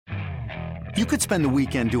You could spend the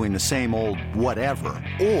weekend doing the same old whatever,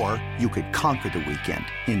 or you could conquer the weekend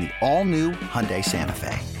in the all-new Hyundai Santa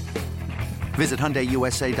Fe. Visit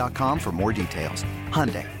HyundaiUSA.com for more details.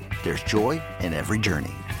 Hyundai, there's joy in every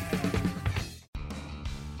journey.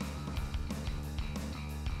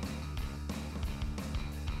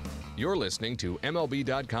 You're listening to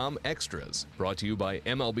MLB.com Extras, brought to you by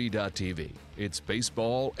MLB.tv. It's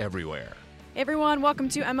baseball everywhere. Hey everyone, welcome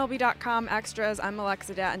to MLB.com Extras. I'm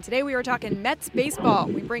Alexa Dat, and today we are talking Mets baseball.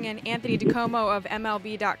 We bring in Anthony DiComo of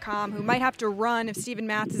MLB.com, who might have to run if Steven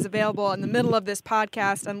Matz is available in the middle of this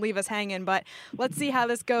podcast and leave us hanging, but let's see how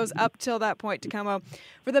this goes up till that point, DiComo.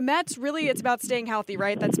 For the Mets, really it's about staying healthy,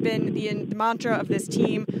 right? That's been the mantra of this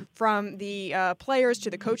team, from the players to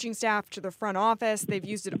the coaching staff to the front office. They've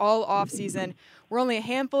used it all offseason. We're only a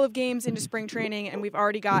handful of games into spring training, and we've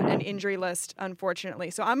already got an injury list,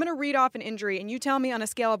 unfortunately. So I'm going to read off an injury, and you tell me on a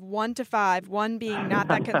scale of 1 to 5, 1 being not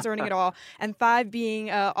that concerning at all, and 5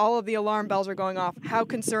 being all of the alarm bells are going off, how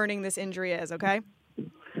concerning this injury is, okay?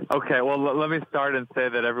 Okay, well, let me start and say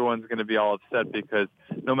that everyone's going to be all upset because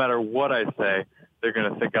no matter what I say, they're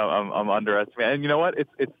going to think I'm underestimating. And you know what?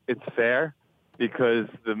 It's fair because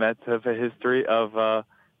the Mets have a history of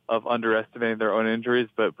underestimating their own injuries,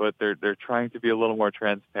 but they're trying to be a little more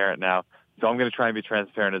transparent now. So I'm going to try and be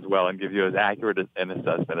transparent as well and give you as accurate an assessment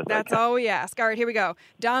as I can. That's all we ask. All right, here we go.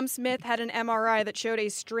 Dom Smith had an MRI that showed a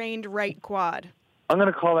strained right quad. I'm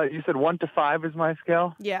going to call that, you said 1 to 5 is my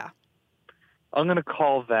scale? Yeah. I'm going to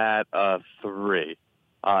call that a 3.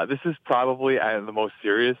 This is probably the most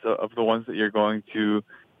serious of the ones that you're going to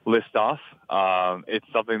list off. It's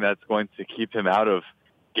something that's going to keep him out of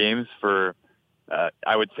games for,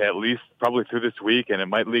 I would say, at least probably through this week, and it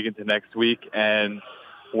might leak into next week. And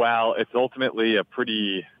while it's ultimately a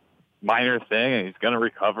pretty minor thing, and he's going to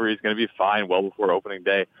recover, he's going to be fine well before opening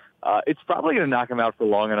day, it's probably going to knock him out for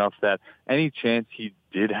long enough that any chance he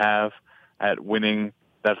did have at winning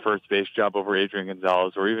that first base job over Adrian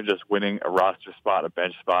Gonzalez, or even just winning a roster spot, a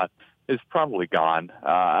bench spot, is probably gone.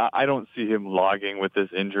 I don't see him logging with this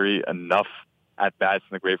injury enough at bats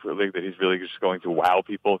in the Grapefruit League that he's really just going to wow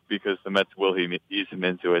people, because the Mets will ease him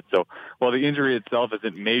into it. So while the injury itself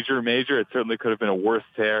isn't major, it certainly could have been a worse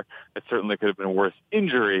tear. It certainly could have been a worse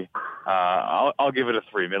injury. I'll give it a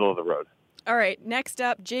 3, middle of the road. All right, next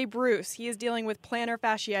up, Jay Bruce. He is dealing with plantar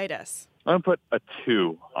fasciitis. I'm going to put a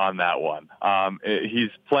 2 on that one. He's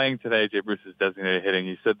playing today. Jay Bruce is designated hitting.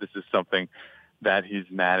 He said this is something that he's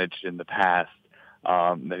managed in the past,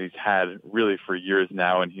 that he's had really for years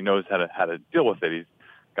now, and he knows how to deal with it. He's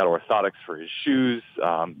got orthotics for his shoes.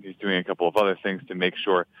 He's doing a couple of other things to make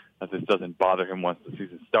sure that this doesn't bother him once the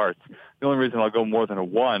season starts. The only reason I'll go more than a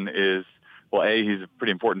 1 is, well, A, he's a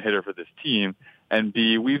pretty important hitter for this team, and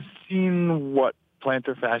B, we've seen what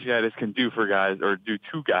plantar fasciitis can do for guys, or do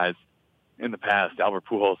to guys, in the past, Albert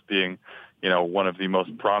Pujols being, one of the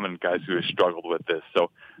most prominent guys who has struggled with this. So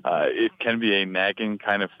it can be a nagging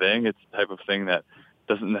kind of thing. It's the type of thing that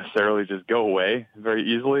doesn't necessarily just go away very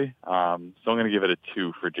easily. So I'm going to give it a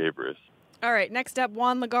 2 for Jay Bruce. All right, next up,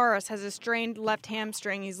 Juan Lagares has a strained left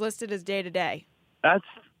hamstring. He's listed as day-to-day. That's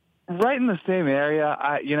right in the same area.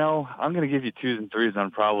 I'm going to give you 2s and 3s on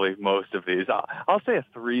probably most of these. I'll say a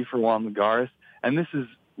 3 for Juan Lagares, and this is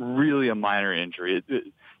really a minor injury.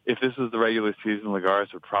 If this was the regular season,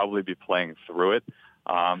 Lagares would probably be playing through it.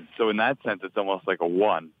 So in that sense, it's almost like a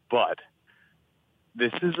 1. But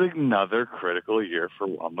this is another critical year for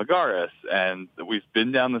Juan Lagares, and we've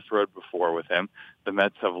been down this road before with him. The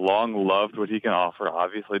Mets have long loved what he can offer,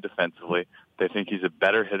 obviously defensively. They think he's a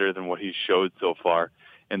better hitter than what he's showed so far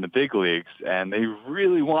in the big leagues, and they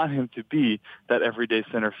really want him to be that everyday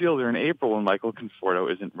center fielder in April when Michael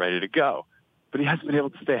Conforto isn't ready to go. But he hasn't been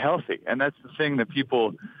able to stay healthy, and that's the thing that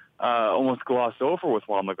people almost gloss over with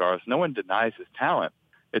Juan Lagares. No one denies his talent.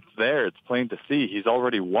 It's there. It's plain to see. He's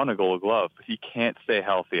already won a Gold Glove, but he can't stay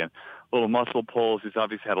healthy. And little muscle pulls. He's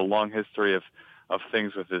obviously had a long history of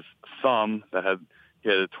things with his thumb that he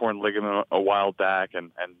had a torn ligament a while back,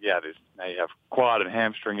 and now you have quad and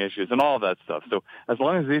hamstring issues and all of that stuff. So as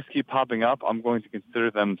long as these keep popping up, I'm going to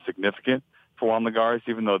consider them significant for Juan Lagares,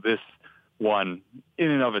 even though this one in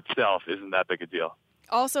and of itself isn't that big a deal.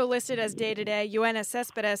 Also listed as day-to-day, Yoenis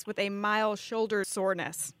Cespedes with a mild shoulder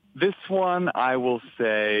soreness. This one, I will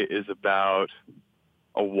say, is about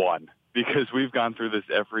a 1, because we've gone through this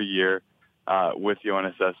every year with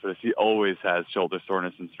Yoenis Cespedes. He always has shoulder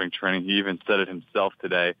soreness in spring training. He even said it himself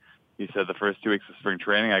today. He said the first 2 weeks of spring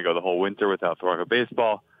training, I go the whole winter without throwing a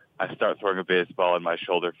baseball. I start throwing a baseball and my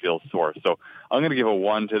shoulder feels sore. So I'm going to give a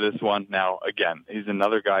 1 to this one. Now, again, he's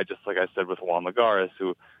another guy, just like I said with Juan Lagares,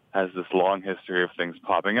 who has this long history of things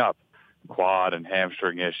popping up. quad and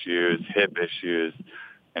hamstring issues, hip issues,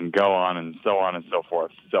 and go on and so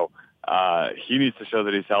forth. So he needs to show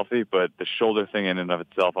that he's healthy, but the shoulder thing in and of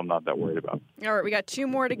itself, I'm not that worried about. All right, we got 2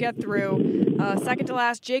 more to get through. Second to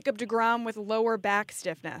last, Jacob deGrom with lower back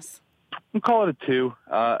stiffness. We'll call it a 2.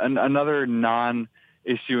 Another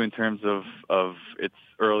non-issue in terms of it's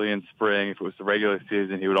early in spring. If it was the regular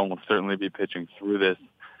season, he would almost certainly be pitching through this.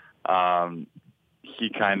 He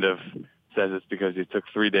kind of says it's because he took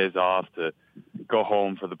 3 days off to go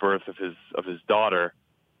home for the birth of his daughter,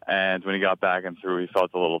 and when he got back and through, he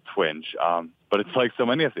felt a little twinge. But it's like so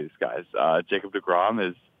many of these guys. Jacob deGrom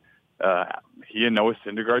is he and Noah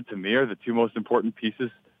Syndergaard, to me, are the 2 most important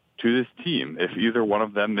pieces to this team. If either one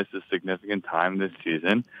of them misses significant time this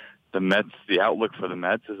season, the outlook for the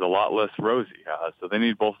Mets is a lot less rosy. So they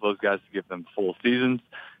need both of those guys to give them full seasons.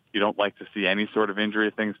 You don't like to see any sort of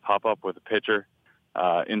injury things pop up with a pitcher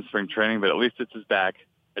in spring training, but at least it's his back.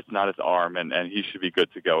 It's not his arm, and he should be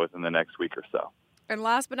good to go within the next week or so. And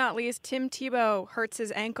last but not least, Tim Tebow hurts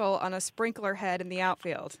his ankle on a sprinkler head in the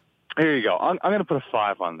outfield. Here you go. I'm going to put a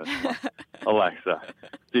 5 on this one, Alexa,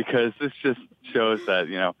 because this just shows that,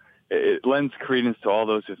 it lends credence to all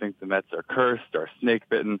those who think the Mets are cursed or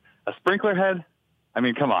snake-bitten. A sprinkler head? I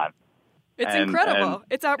mean, come on. It's incredible.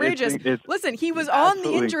 It's outrageous. Listen, he was on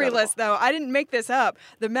the injury list, though. I didn't make this up.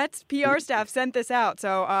 The Mets PR staff sent this out,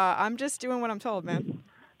 so I'm just doing what I'm told, man.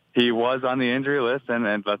 He was on the injury list, and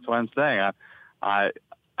that's what I'm saying.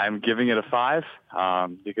 I'm giving it a 5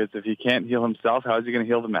 because if he can't heal himself, how is he going to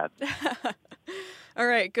heal the Mets? All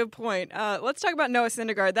right, good point. Let's talk about Noah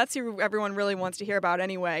Syndergaard. That's who everyone really wants to hear about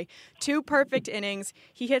anyway. 2 perfect innings.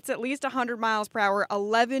 He hits at least 100 miles per hour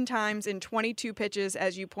 11 times in 22 pitches,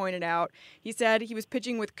 as you pointed out. He said he was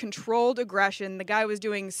pitching with controlled aggression. The guy was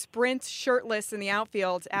doing sprints shirtless in the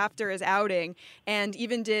outfield after his outing and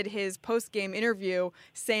even did his post-game interview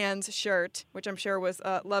sans shirt, which I'm sure was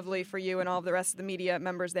lovely for you and all of the rest of the media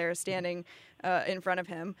members there standing in front of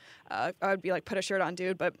him. I would be like, put a shirt on,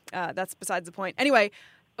 dude, but that's besides the point. Anyway,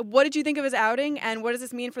 what did you think of his outing, and what does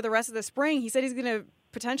this mean for the rest of the spring? He said he's going to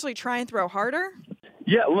potentially try and throw harder?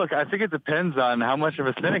 Yeah, look, I think it depends on how much of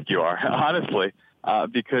a cynic you are, honestly,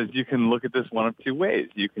 because you can look at this one of 2 ways.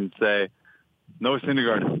 You can say, Noah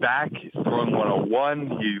Syndergaard is back. He's throwing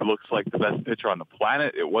 101. He looks like the best pitcher on the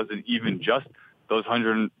planet. It wasn't even just those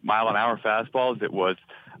 100-mile-an-hour fastballs. It was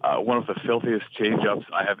one of the filthiest changeups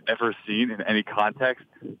I have ever seen in any context.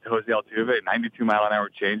 Jose Altuve, 92-mile-an-hour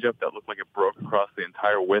changeup that looked like it broke across the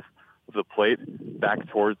entire width of the plate back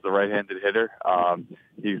towards the right-handed hitter.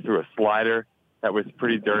 He threw a slider that was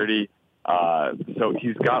pretty dirty. So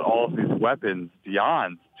he's got all of these weapons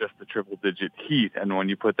beyond just the triple-digit heat, and when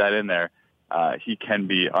you put that in there, he can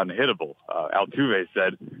be unhittable. Altuve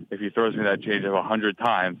said, if he throws me that changeup 100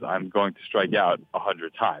 times, I'm going to strike out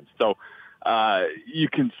 100 times. So you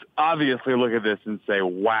can obviously look at this and say,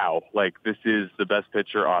 wow, like this is the best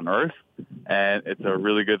pitcher on earth, and it's a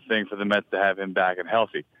really good thing for the Mets to have him back and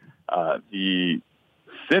healthy. The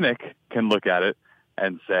cynic can look at it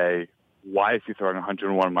and say, why is he throwing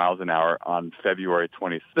 101 miles an hour on February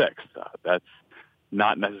 26th? That's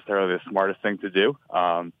not necessarily the smartest thing to do.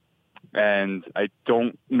 And I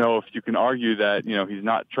don't know if you can argue that, he's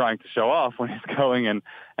not trying to show off when he's going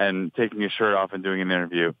and taking his shirt off and doing an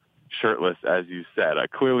interview shirtless, as you said.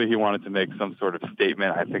 Clearly he wanted to make some sort of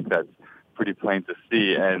statement. I think that's pretty plain to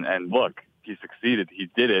see. And look, he succeeded. He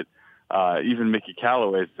did it. Even Mickey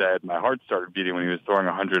Callaway said, my heart started beating when he was throwing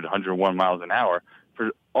 101 miles an hour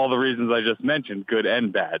for all the reasons I just mentioned, good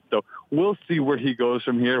and bad. So we'll see where he goes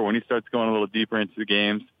from here when he starts going a little deeper into the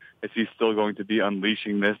games. Is he still going to be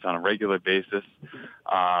unleashing this on a regular basis?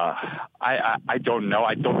 I don't know.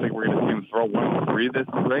 I don't think we're going to see him throw 103 this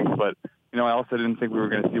spring, but, I also didn't think we were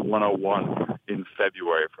going to see 101 in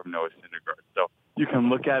February from Noah Syndergaard. So you can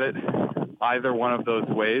look at it either one of those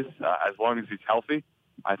ways. As long as he's healthy,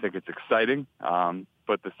 I think it's exciting.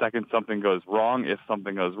 But the second something goes wrong, if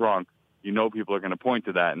something goes wrong, people are going to point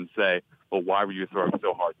to that and say, well, why were you throwing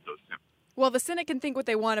so hard so soon? Well, the cynic can think what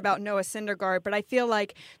they want about Noah Syndergaard, but I feel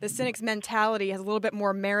like the cynic's mentality has a little bit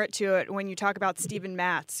more merit to it when you talk about Steven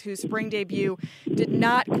Matz, whose spring debut did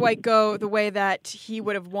not quite go the way that he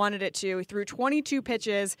would have wanted it to. He threw 22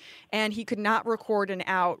 pitches, and he could not record an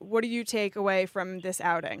out. What do you take away from this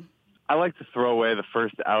outing? I like to throw away the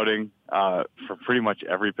first outing for pretty much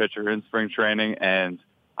every pitcher in spring training, and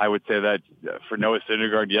I would say that for Noah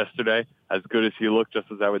Syndergaard yesterday, as good as he looked, just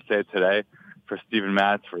as I would say today, for Steven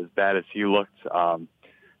Matz, for as bad as he looked.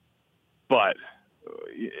 But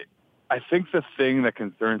I think the thing that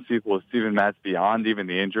concerns people with Steven Matz beyond even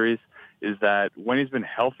the injuries is that when he's been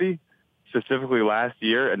healthy, specifically last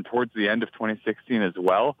year and towards the end of 2016 as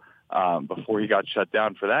well, before he got shut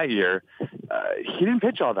down for that year, he didn't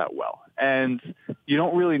pitch all that well. And you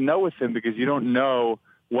don't really know with him because you don't know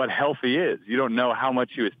what healthy is. You don't know how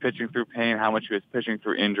much he was pitching through pain, how much he was pitching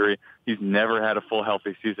through injury. He's never had a full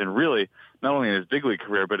healthy season, really, not only in his big league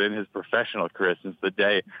career, but in his professional career since the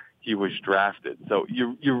day he was drafted. So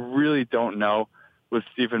you really don't know with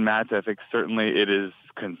Steven Matz. I think certainly it is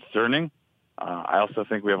concerning. I also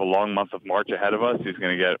think we have a long month of March ahead of us. He's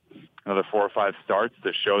going to get another 4 or 5 starts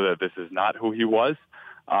to show that this is not who he was.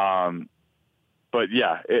 But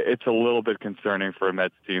yeah, it's a little bit concerning for a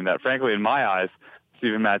Mets team that, frankly, in my eyes,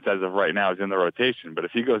 Steven Matz, as of right now, is in the rotation. But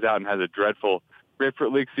if he goes out and has a dreadful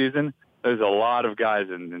Grapefruit League season, there's a lot of guys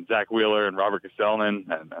in Zach Wheeler and Robert Gesellman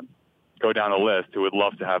and go down the list who would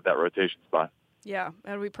love to have that rotation spot. Yeah,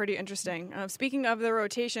 that'll be pretty interesting. Speaking of the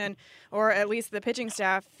rotation, or at least the pitching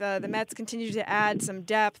staff, the Mets continue to add some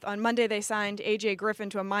depth. On Monday, they signed A.J. Griffin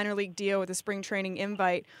to a minor league deal with a spring training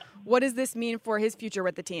invite. What does this mean for his future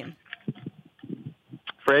with the team?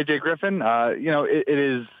 For A.J. Griffin, it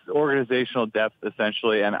is organizational depth,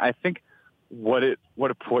 essentially. And I think what it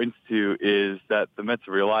points to is that the Mets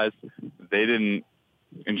realized they didn't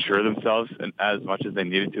insure themselves as much as they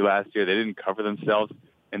needed to last year. They didn't cover themselves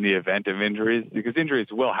in the event of injuries, because injuries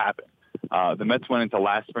will happen. The Mets went into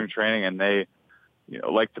last spring training and they,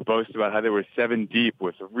 like to boast about how they were 7 deep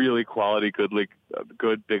with really quality,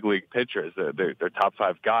 good big league pitchers. Their top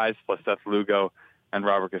 5 guys plus Seth Lugo and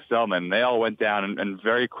Robert Gesellman. They all went down, and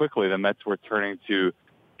very quickly the Mets were turning to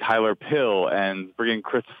Tyler Pill and bringing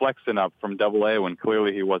Chris Flexen up from AA when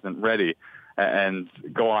clearly he wasn't ready, and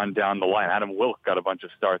go on down the line. Adam Wilk got a bunch of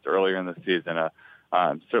starts earlier in the season.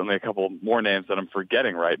 Certainly a couple more names that I'm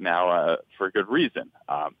forgetting right now for good reason.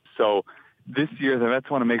 So this year, the Mets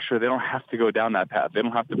want to make sure they don't have to go down that path. They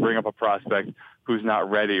don't have to bring up a prospect who's not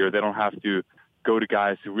ready, or they don't have to go to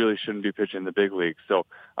guys who really shouldn't be pitching in the big leagues. So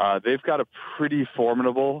they've got a pretty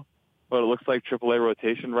formidable, what it looks like, AAA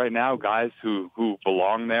rotation right now, guys who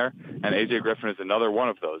belong there. And A.J. Griffin is another one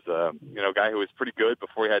of those. Guy who was pretty good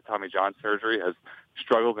before he had Tommy John surgery, has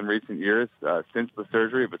struggled in recent years since the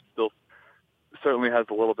surgery, but still certainly has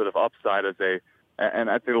a little bit of upside and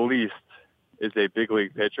at the least is a big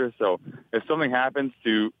league pitcher. So if something happens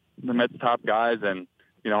to the Mets top guys and,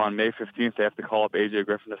 on May 15th, they have to call up A.J.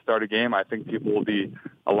 Griffin to start a game, I think people will be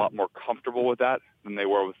a lot more comfortable with that than they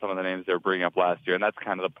were with some of the names they were bringing up last year. And that's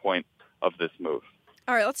kind of the point of this move.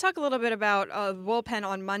 All right, let's talk a little bit about the bullpen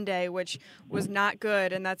on Monday, which was not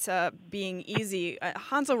good, and that's being easy.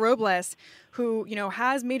 Hansel Robles, who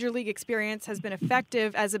has major league experience, has been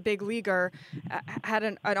effective as a big leaguer, had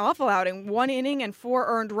an awful outing, 1 inning and 4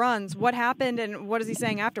 earned runs. What happened, and what is he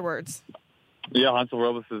saying afterwards? Yeah, Hansel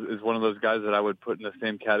Robles is one of those guys that I would put in the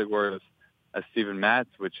same category as Steven Matz,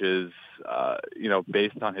 which is,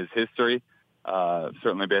 based on his history,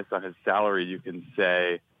 certainly based on his salary, you can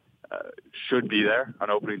say, should be there on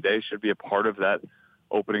opening day, should be a part of that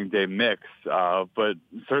opening day mix. But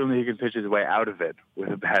certainly he can pitch his way out of it with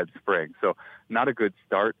a bad spring. So not a good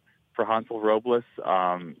start for Hansel Robles.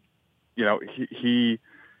 He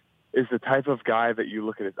is the type of guy that you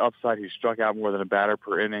look at his upside. He struck out more than a batter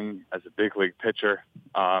per inning as a big league pitcher.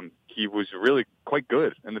 He was really quite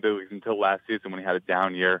good in the big leagues until last season when he had a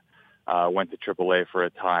down year, went to AAA for a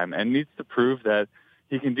time, and needs to prove that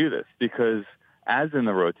he can do this, because as in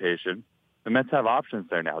the rotation, the Mets have options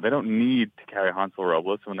there now. They don't need to carry Hansel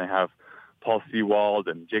Robles when they have Paul Sewald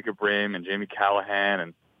and Jacob Brame and Jamie Callahan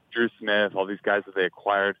and Drew Smith, all these guys that they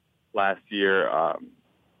acquired last year.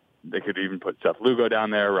 They could even put Seth Lugo down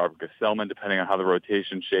there, Robert Gesellman, depending on how the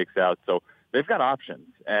rotation shakes out. So they've got options.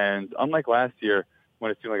 And unlike last year,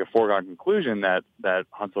 when it seemed like a foregone conclusion that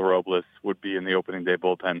Hansel Robles would be in the opening day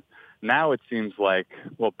bullpen, now it seems like,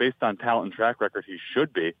 well, based on talent and track record, he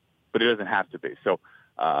should be, but he doesn't have to be. So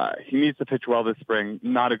he needs to pitch well this spring.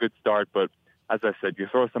 Not a good start, but as I said, you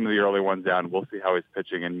throw some of the early ones down, we'll see how he's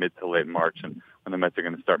pitching in mid to late March and when the Mets are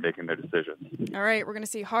going to start making their decisions. All right, we're going to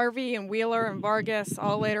see Harvey and Wheeler and Vargas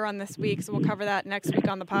all later on this week, so we'll cover that next week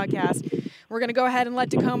on the podcast. We're going to go ahead and let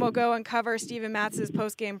DeComo go and cover Steven Matz's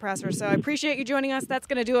post-game presser. So I appreciate you joining us. That's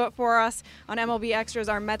going to do it for us on MLB Extras,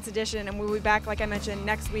 our Mets edition, and we'll be back, like I mentioned,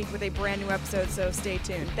 next week with a brand new episode, so stay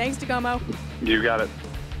tuned. Thanks, DeComo. You got it.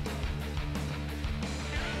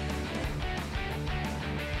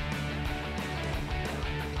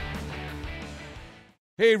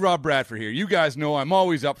 Hey, Rob Bradford here. You guys know I'm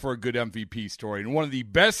always up for a good MVP story, and one of the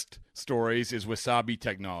best stories is Wasabi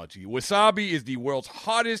Technology. Wasabi is the world's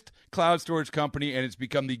hottest cloud storage company, and it's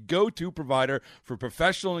become the go-to provider for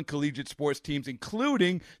professional and collegiate sports teams,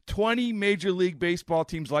 including 20 Major League Baseball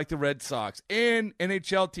teams like the Red Sox and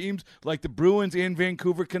NHL teams like the Bruins and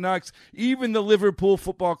Vancouver Canucks. Even the Liverpool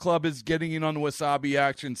Football Club is getting in on the Wasabi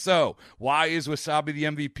action. So, why is Wasabi the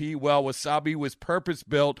MVP? Well, Wasabi was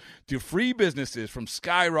purpose-built to free businesses from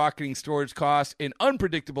skyrocketing storage costs and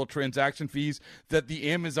unpredictable transaction fees that the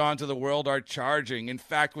Amazons of the world are charging. In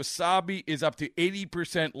fact, Wasabi is up to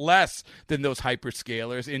 80% less than those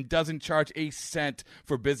hyperscalers and doesn't charge a cent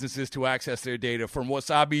for businesses to access their data. From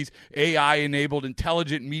Wasabi's AI-enabled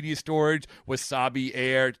intelligent media storage, Wasabi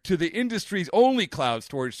Air, to the industry's only cloud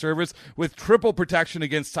storage service with triple protection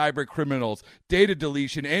against cyber criminals, data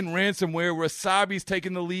deletion, and ransomware, Wasabi's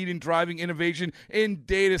taken the lead in driving innovation in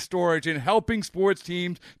data storage and helping sports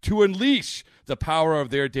teams to unleash the power of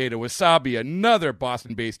their data. Wasabi, another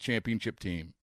Boston-based championship team.